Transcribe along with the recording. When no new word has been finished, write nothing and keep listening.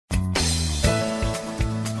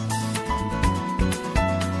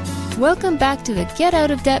Welcome back to the Get Out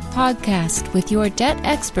of Debt podcast with your debt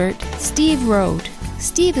expert, Steve Rode.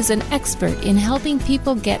 Steve is an expert in helping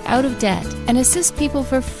people get out of debt and assist people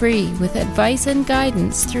for free with advice and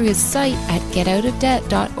guidance through his site at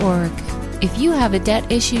getoutofdebt.org. If you have a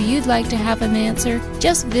debt issue you'd like to have him answer,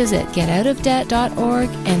 just visit getoutofdebt.org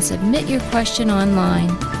and submit your question online.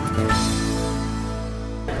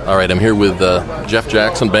 All right, I'm here with Jeff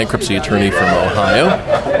Jackson, bankruptcy attorney from Ohio.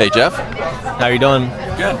 Hey, Jeff. How are you doing?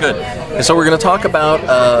 Good. And so we're going to talk about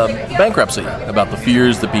bankruptcy, about the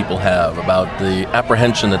fears that people have, about the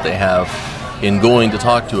apprehension that they have in going to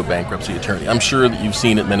talk to a bankruptcy attorney. I'm sure that you've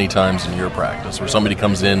seen it many times in your practice, where somebody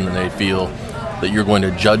comes in and they feel that you're going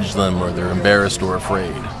to judge them or they're embarrassed or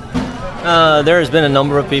afraid. There has been a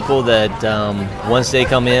number of people that once they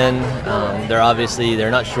come in,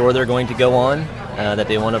 they're not sure they're going to go on, that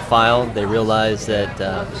they want to file. They realize that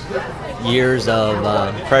years of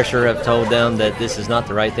pressure have told them that this is not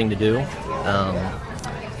the right thing to do.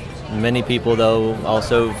 Many people, though,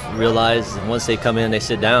 also realize once they come in, they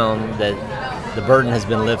sit down, that the burden has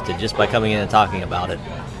been lifted just by coming in and talking about it.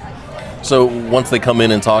 So once they come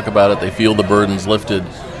in and talk about it, they feel the burden's lifted,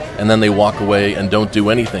 and then they walk away and don't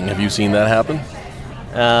do anything. Have you seen that happen?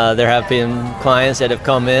 There have been clients that have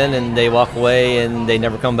come in and they walk away and they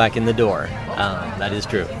never come back in the door. That is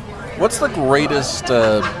true. What's the greatest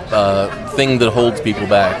thing that holds people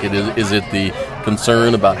back? Is it the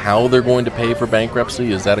concern about how they're going to pay for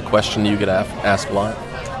bankruptcy? Is that a question you get asked a lot?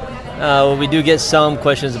 Well, we do get some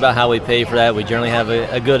questions about how we pay for that. We generally have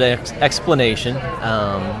a good explanation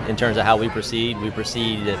in terms of how we proceed. We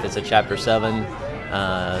proceed if it's a Chapter 7.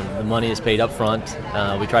 The money is paid up front.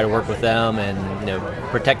 We try to work with them and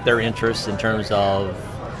protect their interests in terms of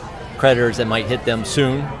creditors that might hit them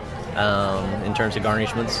soon in terms of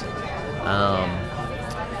garnishments.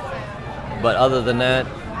 But other than that,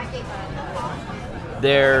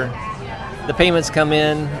 the payments come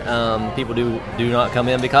in. People do not come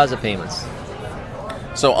in because of payments.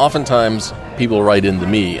 So oftentimes people write into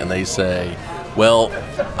me and they say, well,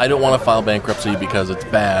 I don't want to file bankruptcy because it's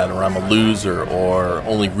bad, or I'm a loser, or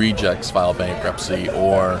only rejects file bankruptcy,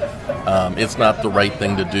 or it's not the right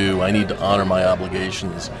thing to do. I need to honor my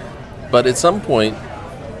obligations. But at some point,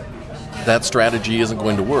 that strategy isn't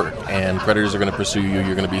going to work, and creditors are going to pursue you.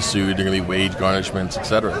 You're going to be sued. There are going to be wage garnishments,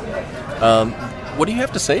 etc. What do you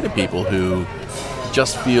have to say to people who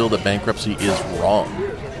just feel that bankruptcy is wrong?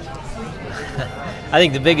 I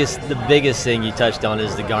think the biggest thing you touched on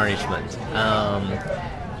is the garnishment.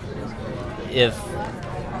 If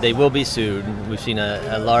they will be sued, we've seen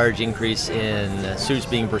a large increase in suits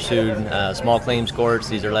being pursued. Small claims courts,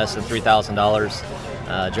 these are less than $3,000.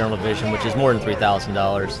 General division, which is more than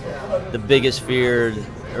 $3,000. The biggest fear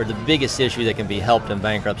or the biggest issue that can be helped in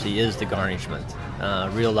bankruptcy is the garnishment.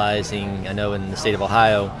 Realizing, I know in the state of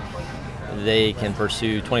Ohio, they can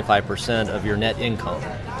pursue 25% of your net income.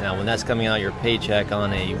 Now, when that's coming out of your paycheck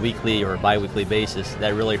on a weekly or bi-weekly basis,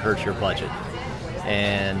 that really hurts your budget.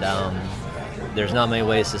 And there's not many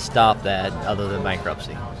ways to stop that other than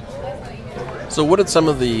bankruptcy. So what are some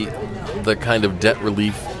of the kind of debt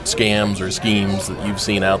relief scams or schemes that you've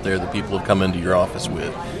seen out there that people have come into your office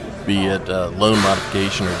with, be it loan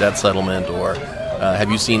modification or debt settlement, or have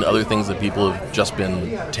you seen other things that people have just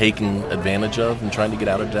been taking advantage of and trying to get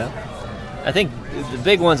out of debt? I think the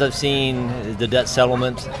big ones I've seen is the debt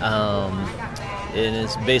settlement, and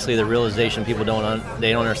it's basically the realization people don't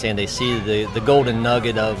understand. They see the golden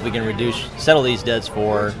nugget of we can settle these debts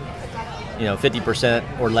for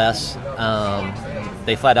 50% or less.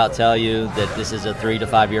 They flat out tell you that this is a 3 to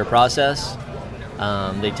 5 year process.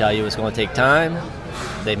 They tell you it's going to take time.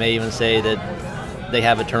 They may even say that they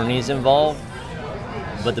have attorneys involved.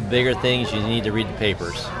 But the bigger things, you need to read the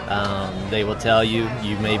papers. They will tell you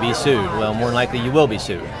may be sued. Well, more than likely you will be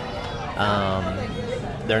sued.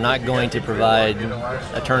 They're not going to provide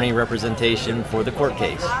attorney representation for the court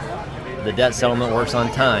case. The debt settlement works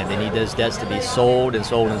on time. They need those debts to be sold and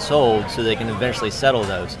sold and sold so they can eventually settle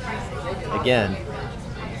those. Again,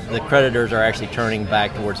 the creditors are actually turning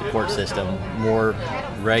back towards the court system more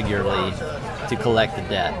regularly to collect the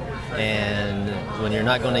debt. And when you're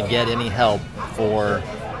not going to get any help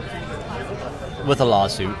with a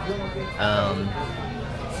lawsuit,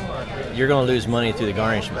 you're going to lose money through the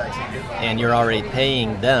garnishment. And you're already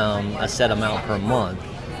paying them a set amount per month.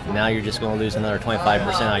 Now you're just going to lose another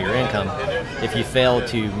 25% of your income. If you fail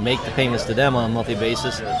to make the payments to them on a monthly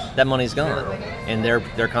basis, that money's gone. And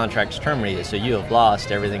their contract's terminated, so you have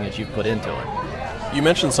lost everything that you've put into it. You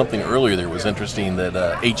mentioned something earlier that was interesting, that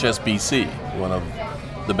HSBC, one of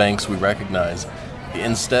the banks we recognize,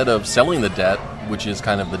 instead of selling the debt, which is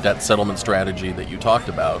kind of the debt settlement strategy that you talked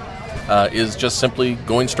about, is just simply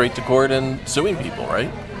going straight to court and suing people,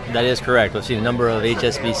 right? That is correct. We've seen a number of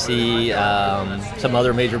HSBC, some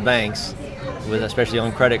other major banks, with especially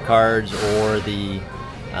on credit cards or the,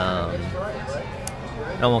 I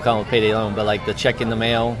won't call them a payday loan, but like the check in the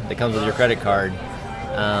mail that comes with your credit card.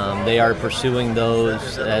 They are pursuing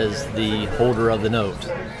those as the holder of the note,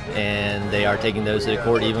 and they are taking those to the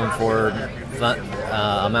court even for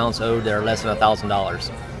amounts owed that are less than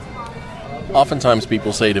 $1,000. Oftentimes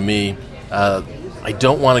people say to me, I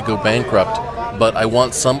don't want to go bankrupt, but I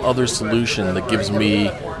want some other solution that gives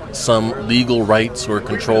me some legal rights or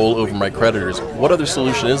control over my creditors. What other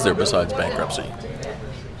solution is there besides bankruptcy?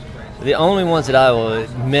 The only ones that I will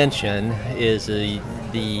mention is the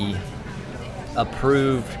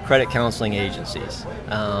approved credit counseling agencies.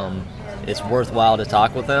 It's worthwhile to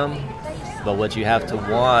talk with them, but what you have to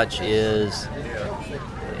watch is,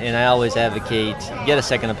 and I always advocate, get a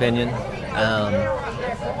second opinion.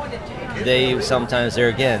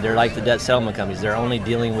 They're like the debt settlement companies. They're only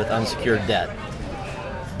dealing with unsecured debt.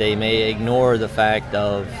 They may ignore the fact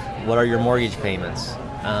of what are your mortgage payments.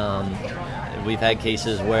 We've had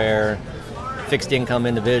cases where fixed income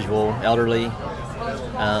individual, elderly,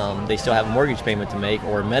 they still have a mortgage payment to make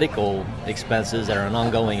or medical expenses that are an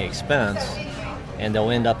ongoing expense, and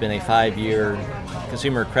they'll end up in a 5-year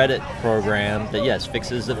consumer credit program that, yes,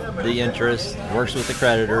 fixes the interest, works with the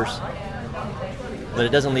creditors, but it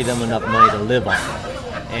doesn't leave them enough money to live on.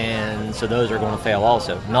 And so those are going to fail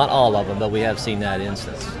also. Not all of them, but we have seen that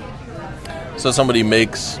instance. So somebody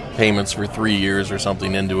makes payments for 3 years or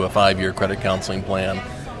something into a 5-year credit counseling plan,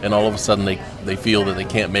 and all of a sudden they feel that they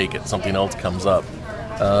can't make it. Something else comes up.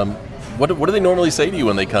 What do they normally say to you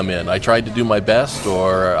when they come in? I tried to do my best,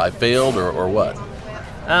 or I failed, or what?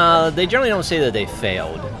 They generally don't say that they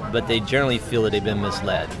failed, but they generally feel that they've been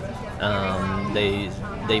misled.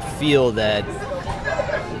 They feel that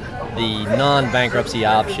the non-bankruptcy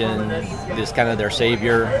option is kind of their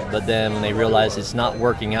savior, but then when they realize it's not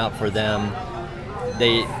working out for them,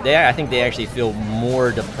 I think they actually feel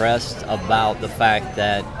more depressed about the fact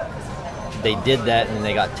that they did that and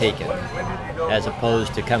they got taken, as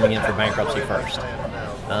opposed to coming in for bankruptcy first.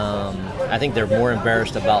 I think they're more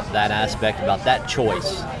embarrassed about that aspect, about that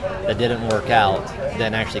choice that didn't work out,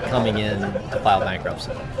 than actually coming in to file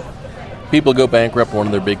bankruptcy. People go bankrupt, one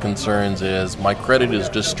of their big concerns is, my credit is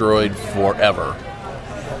destroyed forever.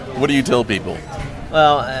 What do you tell people?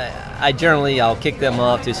 Well, I'll kick them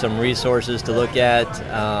off to some resources to look at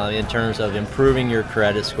in terms of improving your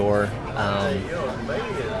credit score.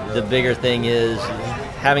 The bigger thing is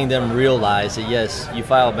having them realize that, yes, you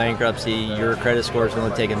file bankruptcy, your credit score is going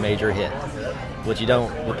to take a major hit.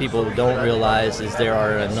 What people don't realize is there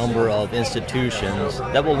are a number of institutions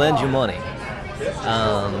that will lend you money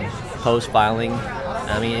post-filing.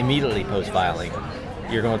 Immediately post-filing,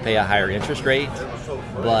 you're going to pay a higher interest rate,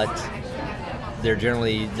 but they're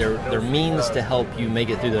generally they're means to help you make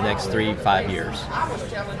it through the next 3-5 years.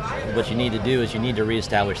 What you need to do is you need to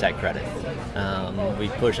reestablish that credit. We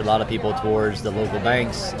push a lot of people towards the local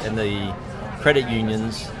banks and the credit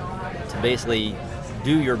unions to basically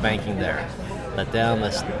do your banking there. Let them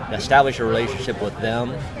establish a relationship with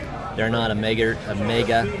them. They're not a mega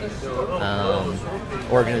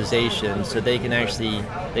organization, so they can actually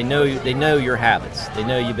they know your habits. They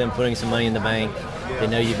know you've been putting some money in the bank. They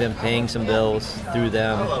know you've been paying some bills through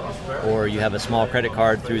them, or you have a small credit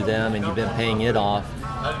card through them and you've been paying it off.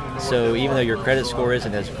 So even though your credit score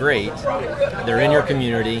isn't as great, they're in your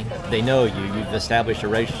community. They know you. You've established a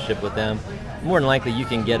relationship with them. More than likely, you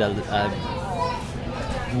can get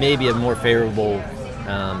maybe a more favorable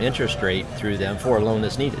interest rate through them for a loan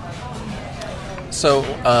that's needed. So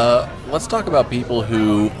let's talk about people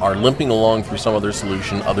who are limping along through some other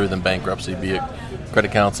solution other than bankruptcy, be it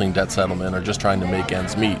credit counseling, debt settlement, or just trying to make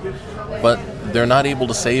ends meet. But they're not able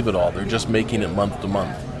to save it all. They're just making it month to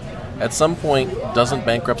month. At some point, doesn't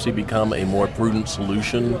bankruptcy become a more prudent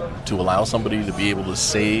solution to allow somebody to be able to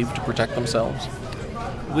save to protect themselves?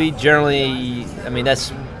 We generally,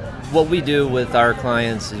 that's what we do with our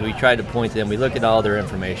clients, is we try to point to them. We look at all their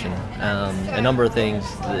information. A number of things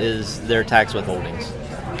is their tax withholdings.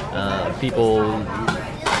 People,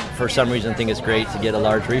 for some reason, think it's great to get a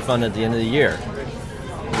large refund at the end of the year.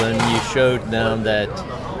 When you showed them that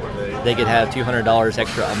they could have $200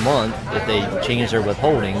 extra a month if they change their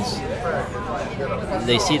withholdings,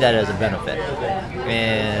 they see that as a benefit.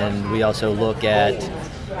 And we also look at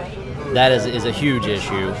that is a huge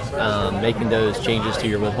issue, making those changes to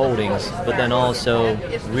your withholdings, but then also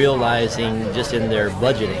realizing just in their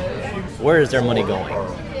budgeting, where is their money going?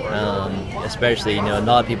 especially, a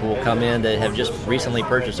lot of people will come in that have just recently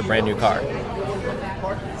purchased a brand new car.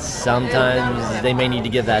 Sometimes they may need to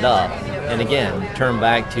give that up and again turn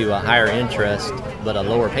back to a higher interest but a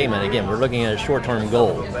lower payment. Again, we're looking at a short-term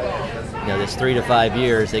goal. This 3 to 5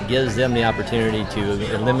 years, that gives them the opportunity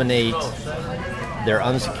to eliminate their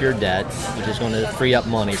unsecured debt, which is going to free up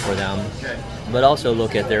money for them, but also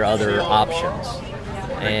look at their other options.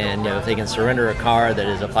 And if they can surrender a car that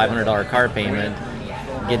is a $500 car payment,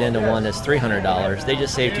 get into one that's $300, they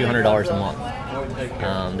just save $200 a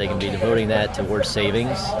month. They can be devoting that towards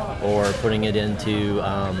savings or putting it into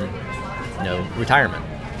retirement.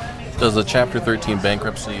 Does a Chapter 13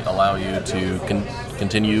 bankruptcy allow you to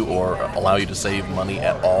continue or allow you to save money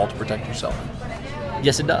at all to protect yourself?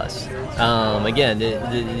 Yes, it does. Again,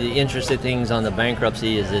 the interesting things on the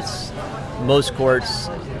bankruptcy is most courts,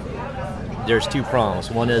 there's two prongs.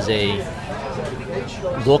 One is a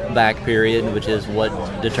look-back period, which is what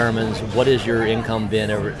determines what is your income been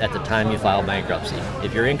at the time you file bankruptcy.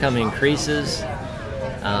 If your income increases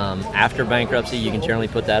after bankruptcy, you can generally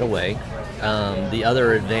put that away. The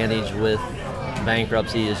other advantage with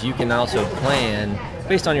bankruptcy is you can also plan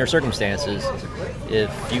based on your circumstances. If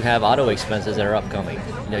you have auto expenses that are upcoming,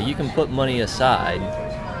 you can put money aside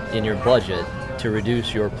in your budget to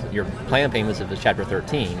reduce your plan payments if it's Chapter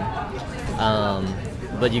 13.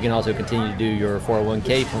 But you can also continue to do your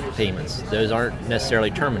 401k payments. Those aren't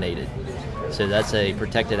necessarily terminated. So that's a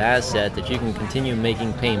protected asset that you can continue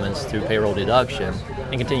making payments through payroll deduction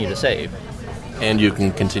and continue to save. And you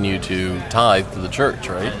can continue to tithe to the church,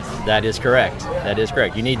 right? That is correct.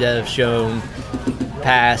 You need to have shown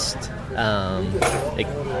past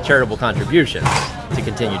charitable contributions to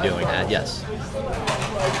continue doing that, yes.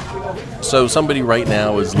 So somebody right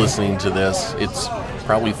now is listening to this. It's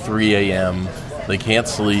probably 3 a.m. They can't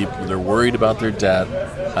sleep. They're worried about their debt,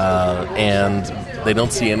 and they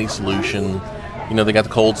don't see any solution. They got the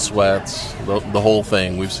cold sweats, the whole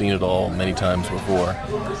thing. We've seen it all many times before.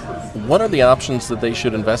 What are the options that they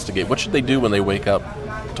should investigate? What should they do when they wake up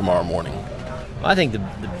tomorrow morning? Well, I think the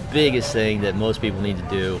biggest thing that most people need to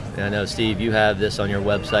do, and I know, Steve, you have this on your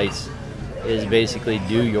websites, is basically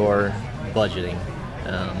do your budgeting.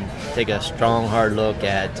 Take a strong, hard look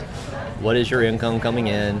at what is your income coming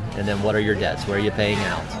in, and then what are your debts? Where are you paying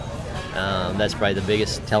out? That's probably the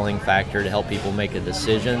biggest telling factor to help people make a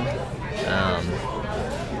decision,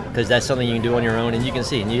 because that's something you can do on your own and you can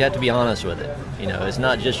see, and you have to be honest with it. It's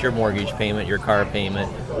not just your mortgage payment, your car payment.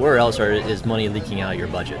 Where else is money leaking out of your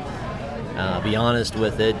budget? Be honest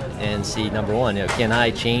with it and see, number one, can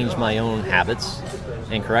I change my own habits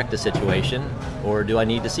and correct the situation, or do I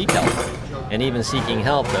need to seek help? And even seeking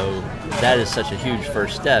help, though, that is such a huge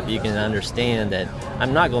first step. You can understand that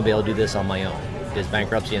I'm not going to be able to do this on my own. Is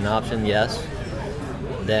bankruptcy an option? Yes.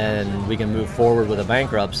 Then we can move forward with a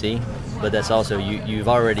bankruptcy, but that's also you've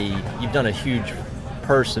done a huge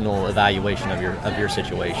personal evaluation of your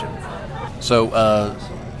situation. So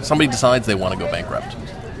somebody decides they want to go bankrupt,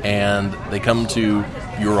 and they come to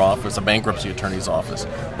your office, a bankruptcy attorney's office.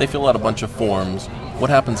 They fill out a bunch of forms. What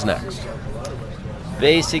happens next?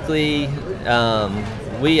 Basically,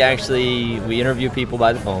 we interview people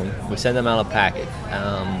by the phone. We send them out a packet.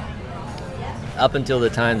 Up until the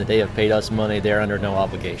time that they have paid us money, they're under no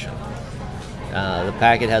obligation. The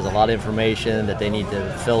packet has a lot of information that they need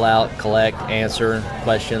to fill out, collect, answer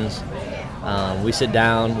questions. We sit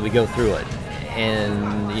down, we go through it.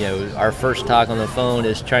 And our first talk on the phone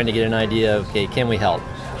is trying to get an idea of, okay, can we help?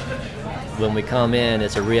 When we come in,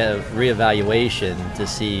 it's a reevaluation to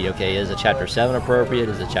see, okay, is a Chapter 7 appropriate?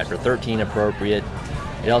 Is a Chapter 13 appropriate?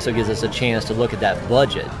 It also gives us a chance to look at that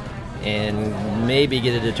budget and maybe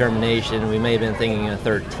get a determination. We may have been thinking of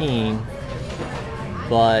 13,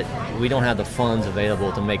 but we don't have the funds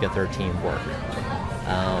available to make a 13 work.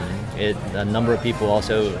 A number of people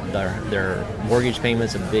also, their mortgage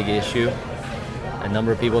payment's a big issue. A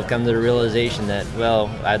number of people have come to the realization that, well,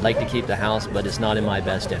 I'd like to keep the house, but it's not in my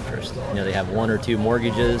best interest. They have 1 or 2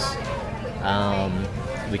 mortgages.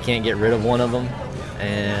 We can't get rid of one of them,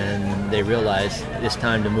 and they realize it's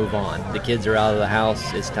time to move on. The kids are out of the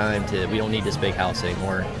house. It's time we don't need this big house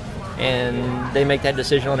anymore. And they make that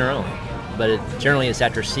decision on their own. But generally it's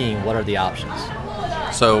after seeing what are the options.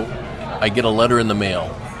 So I get a letter in the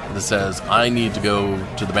mail that says I need to go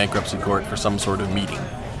to the bankruptcy court for some sort of meeting,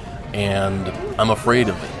 and I'm afraid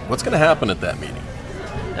of it. What's going to happen at that meeting?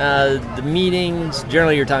 The meetings,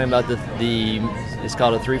 generally you're talking about it's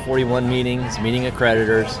called a 341 meeting. It's a meeting of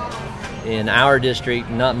creditors. In our district,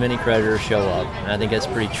 not many creditors show up. And I think that's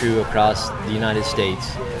pretty true across the United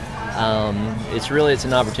States. It's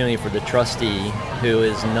an opportunity for the trustee, who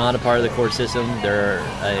is not a part of the court system.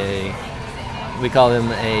 We call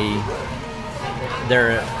them a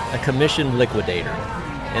they're a commission liquidator,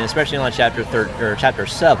 and especially on Chapter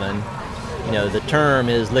 7, the term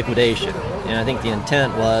is liquidation, and I think the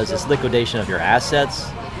intent was it's liquidation of your assets.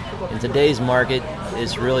 In today's market,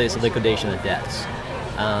 it's a liquidation of debts.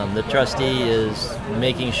 The trustee is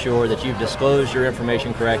making sure that you've disclosed your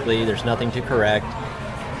information correctly, there's nothing to correct.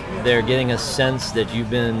 They're getting a sense that you've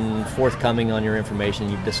been forthcoming on your information,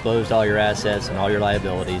 you've disclosed all your assets and all your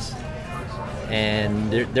liabilities. And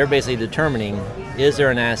they're basically determining, is there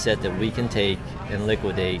an asset that we can take and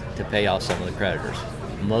liquidate to pay off some of the creditors?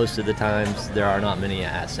 Most of the times, there are not many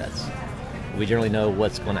assets. We generally know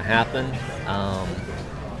what's going to happen.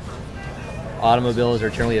 Automobiles are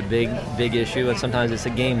generally a big issue, and sometimes it's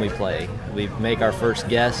a game we play. We make our first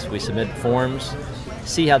guess, we submit forms,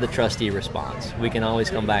 see how the trustee responds. We can always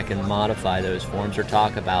come back and modify those forms or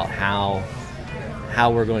talk about how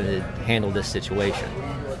we're going to handle this situation.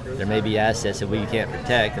 There may be assets that we can't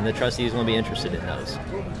protect, and the trustee is going to be interested in those.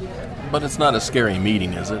 But it's not a scary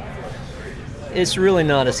meeting, is it? It's really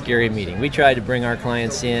not a scary meeting. We try to bring our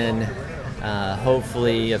clients in,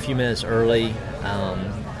 hopefully a few minutes early.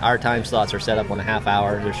 Our time slots are set up on a half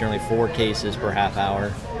hour. There's generally 4 cases per half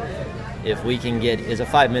hour. If we can it's a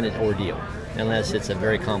 5-minute ordeal, unless it's a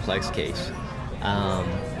very complex case.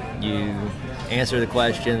 You answer the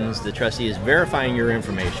questions, the trustee is verifying your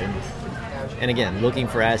information, and again, looking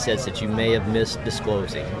for assets that you may have missed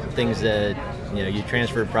disclosing, things that you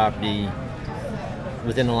transferred property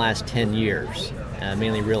within the last 10 years,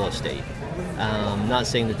 mainly real estate. Not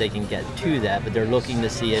saying that they can get to that, but they're looking to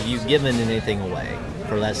see, have you given anything away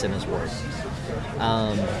for less than it's worth?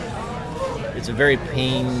 It's a very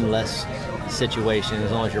painless situation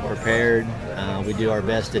as long as you're prepared. We do our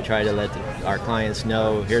best to try to let our clients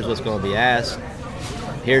know, here's what's going to be asked,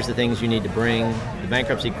 here's the things you need to bring. The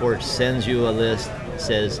bankruptcy court sends you a list,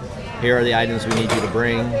 says, here are the items we need you to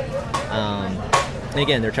bring. And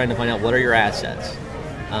again, they're trying to find out what are your assets.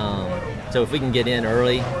 So if we can get in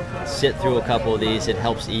early, sit through a couple of these, it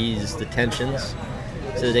helps ease the tensions.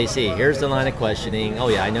 So that they see, here's the line of questioning. Oh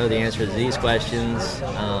yeah, I know the answer to these questions.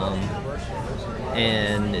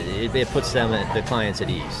 And it puts the clients at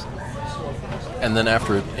ease. And then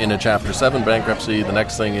in a Chapter 7 bankruptcy, the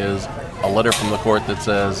next thing is a letter from the court that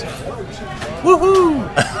says, woohoo!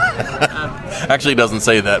 Actually, it doesn't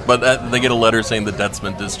say that, but they get a letter saying the debt's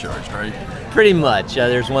been discharged, right? Pretty much.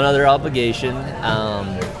 There's one other obligation,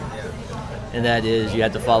 and that is you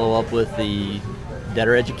have to follow up with the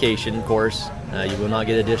debtor education course. You will not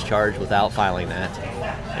get a discharge without filing that,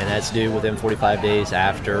 and that's due within 45 days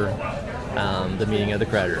after the meeting of the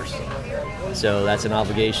creditors. So that's an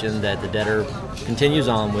obligation that the debtor continues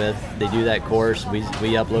on with. They do that course. We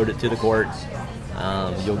upload it to the court.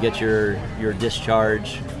 You'll get your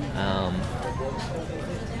discharge.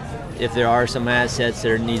 If there are some assets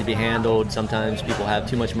that need to be handled, sometimes people have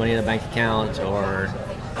too much money in a bank account or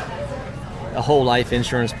a whole life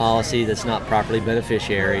insurance policy that's not properly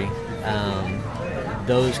beneficiary.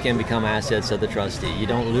 Those can become assets of the trustee. You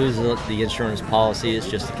don't lose the insurance policy, it's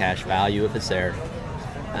just the cash value if it's there.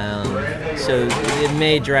 So it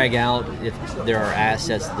may drag out if there are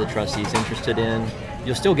assets that the trustee is interested in.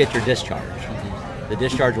 You'll still get your discharge. The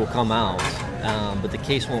discharge will come out, but the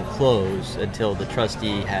case won't close until the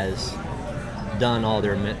trustee has done all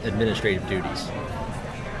their administrative duties.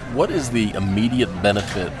 What is the immediate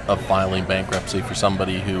benefit of filing bankruptcy for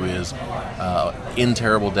somebody who is in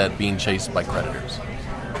terrible debt being chased by creditors?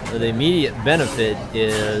 The immediate benefit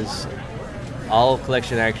is all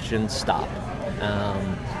collection actions stop.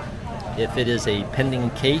 If it is a pending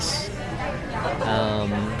case,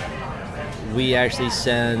 we actually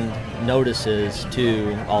send notices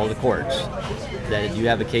to all the courts that you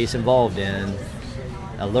have a case involved in,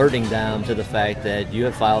 alerting them to the fact that you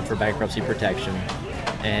have filed for bankruptcy protection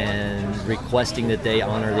and requesting that they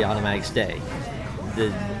honor the automatic stay.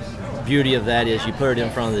 The beauty of that is you put it in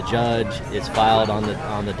front of the judge, it's filed on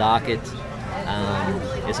the docket.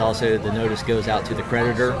 It's also, the notice goes out to the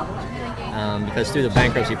creditor, because through the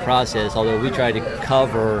bankruptcy process, although we try to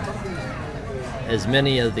cover as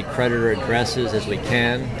many of the creditor addresses as we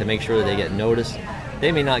can to make sure that they get notice,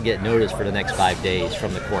 they may not get notice for the next 5 days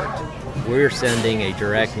from the court. We're sending a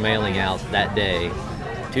direct mailing out that day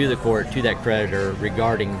to the court, to that creditor,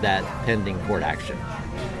 regarding that pending court action.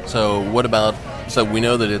 So we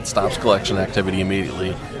know that it stops collection activity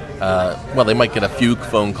immediately. Well, they might get a few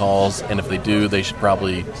phone calls, and if they do, they should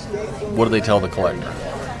probably, what do they tell the collector?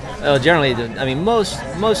 Generally,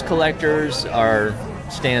 most collectors are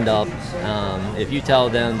stand up. If you tell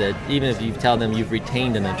them that, even if you tell them you've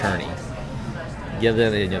retained an attorney, give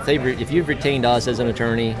them, if you've retained us as an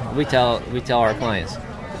attorney, we tell our clients,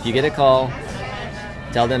 if you get a call,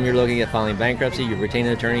 Tell them you're looking at filing bankruptcy, you retain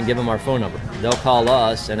an attorney, and give them our phone number. They'll call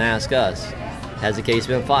us and ask us, has the case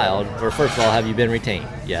been filed? Or first of all, have you been retained?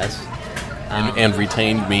 Yes. And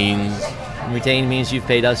retained means? Retained means you've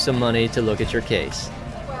paid us some money to look at your case.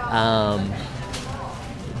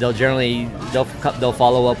 They'll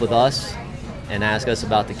follow up with us and ask us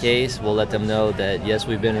about the case. We'll let them know that, yes,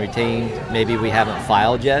 we've been retained. Maybe we haven't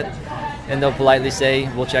filed yet. And they'll politely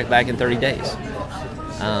say, we'll check back in 30 days.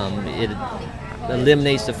 It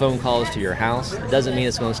eliminates the phone calls to your house. It doesn't mean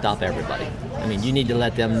it's going to stop everybody. I mean, you need to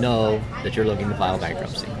let them know that you're looking to file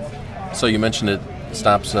bankruptcy. So you mentioned it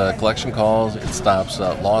stops collection calls, it stops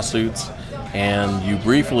lawsuits, and you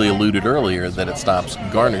briefly alluded earlier that it stops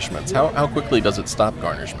garnishments. How quickly does it stop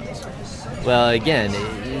garnishments? Well, again,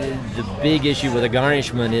 the big issue with a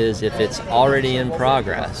garnishment is if it's already in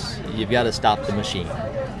progress, you've got to stop the machine.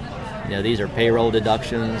 You know, these are payroll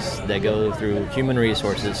deductions that go through human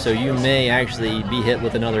resources, so you may actually be hit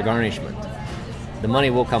with another garnishment. The money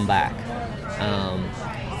will come back.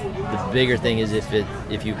 The bigger thing is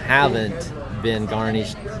if you haven't been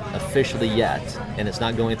garnished officially yet and it's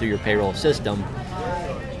not going through your payroll system,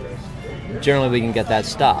 generally we can get that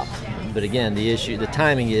stopped. But again, the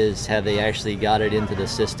timing is, have they actually got it into the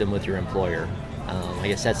system with your employer? I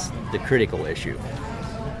guess that's the critical issue.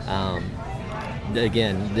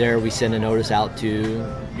 Again, there we send a notice out to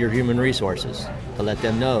your human resources to let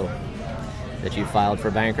them know that you filed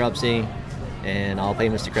for bankruptcy and all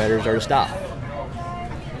payments to creditors are to stop.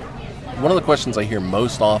 One of the questions I hear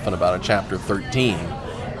most often about a Chapter 13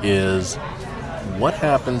 is, what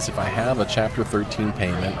happens if I have a Chapter 13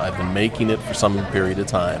 payment, I've been making it for some period of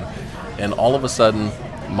time, and all of a sudden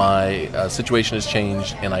my situation has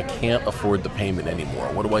changed and I can't afford the payment anymore?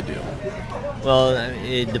 What do I do? Well,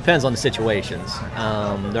 it depends on the situations.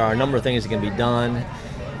 There are a number of things that can be done.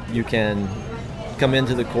 You can come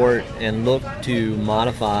into the court and look to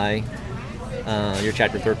modify your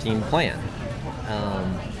Chapter 13 plan.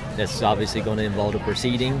 That's obviously going to involve a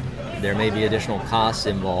proceeding. There may be additional costs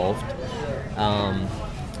involved.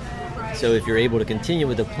 So if you're able to continue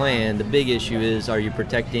with the plan, the big issue is, are you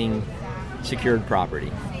protecting secured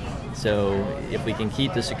property? So if we can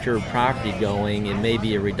keep the secured property going, it may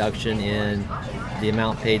be a reduction in the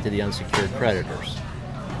amount paid to the unsecured creditors.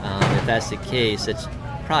 If that's the case, it's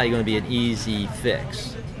probably going to be an easy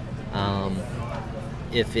fix.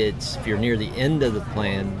 If you're near the end of the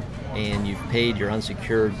plan and you've paid your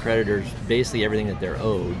unsecured creditors basically everything that they're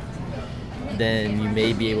owed, then you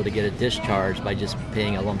may be able to get a discharge by just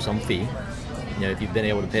paying a lump sum fee. You know, if you've been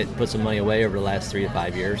able to put some money away over the last 3 to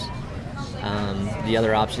 5 years. The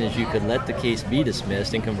other option is you could let the case be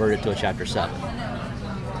dismissed and convert it to a Chapter 7,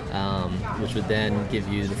 which would then give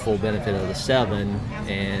you the full benefit of the 7,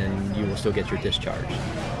 and you will still get your discharge.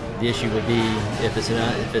 The issue would be if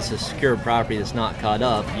it's a secured property that's not caught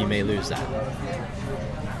up, you may lose that.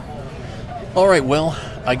 All right, well,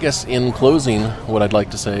 I guess in closing, what I'd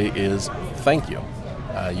like to say is thank you.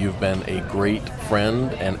 You've been a great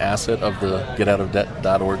friend and asset of the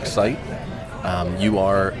GetOutOfDebt.org site. You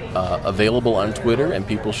are available on Twitter, and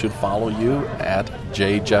people should follow you at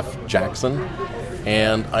JJeffJackson.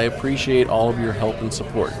 And I appreciate all of your help and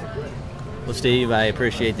support. Well, Steve, I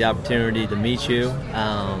appreciate the opportunity to meet you,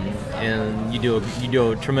 and you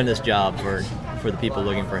do a tremendous job for the people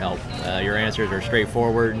looking for help. Your answers are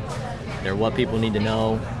straightforward. They're what people need to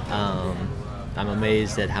know. I'm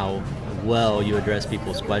amazed at how well you address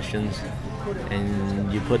people's questions,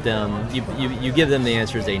 and you put them, you give them the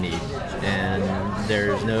answers they need, and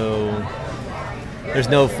there's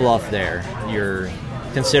no fluff there. You're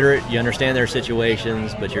considerate, you understand their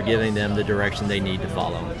situations, but you're giving them the direction they need to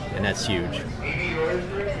follow, and that's huge.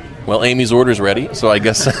 Well, Amy's order's ready, so I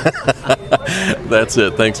guess that's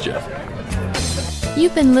it. Thanks, Jeff.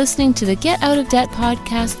 You've been listening to the Get Out of Debt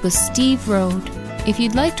podcast with Steve Rode. If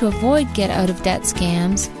you'd like to avoid Get Out of Debt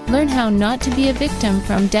scams, learn how not to be a victim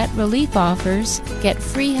from debt relief offers, get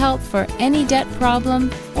free help for any debt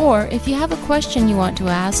problem, or if you have a question you want to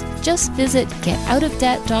ask, just visit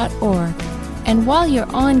getoutofdebt.org. And while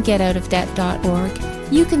you're on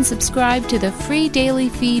getoutofdebt.org, you can subscribe to the free daily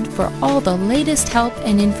feed for all the latest help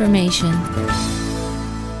and information.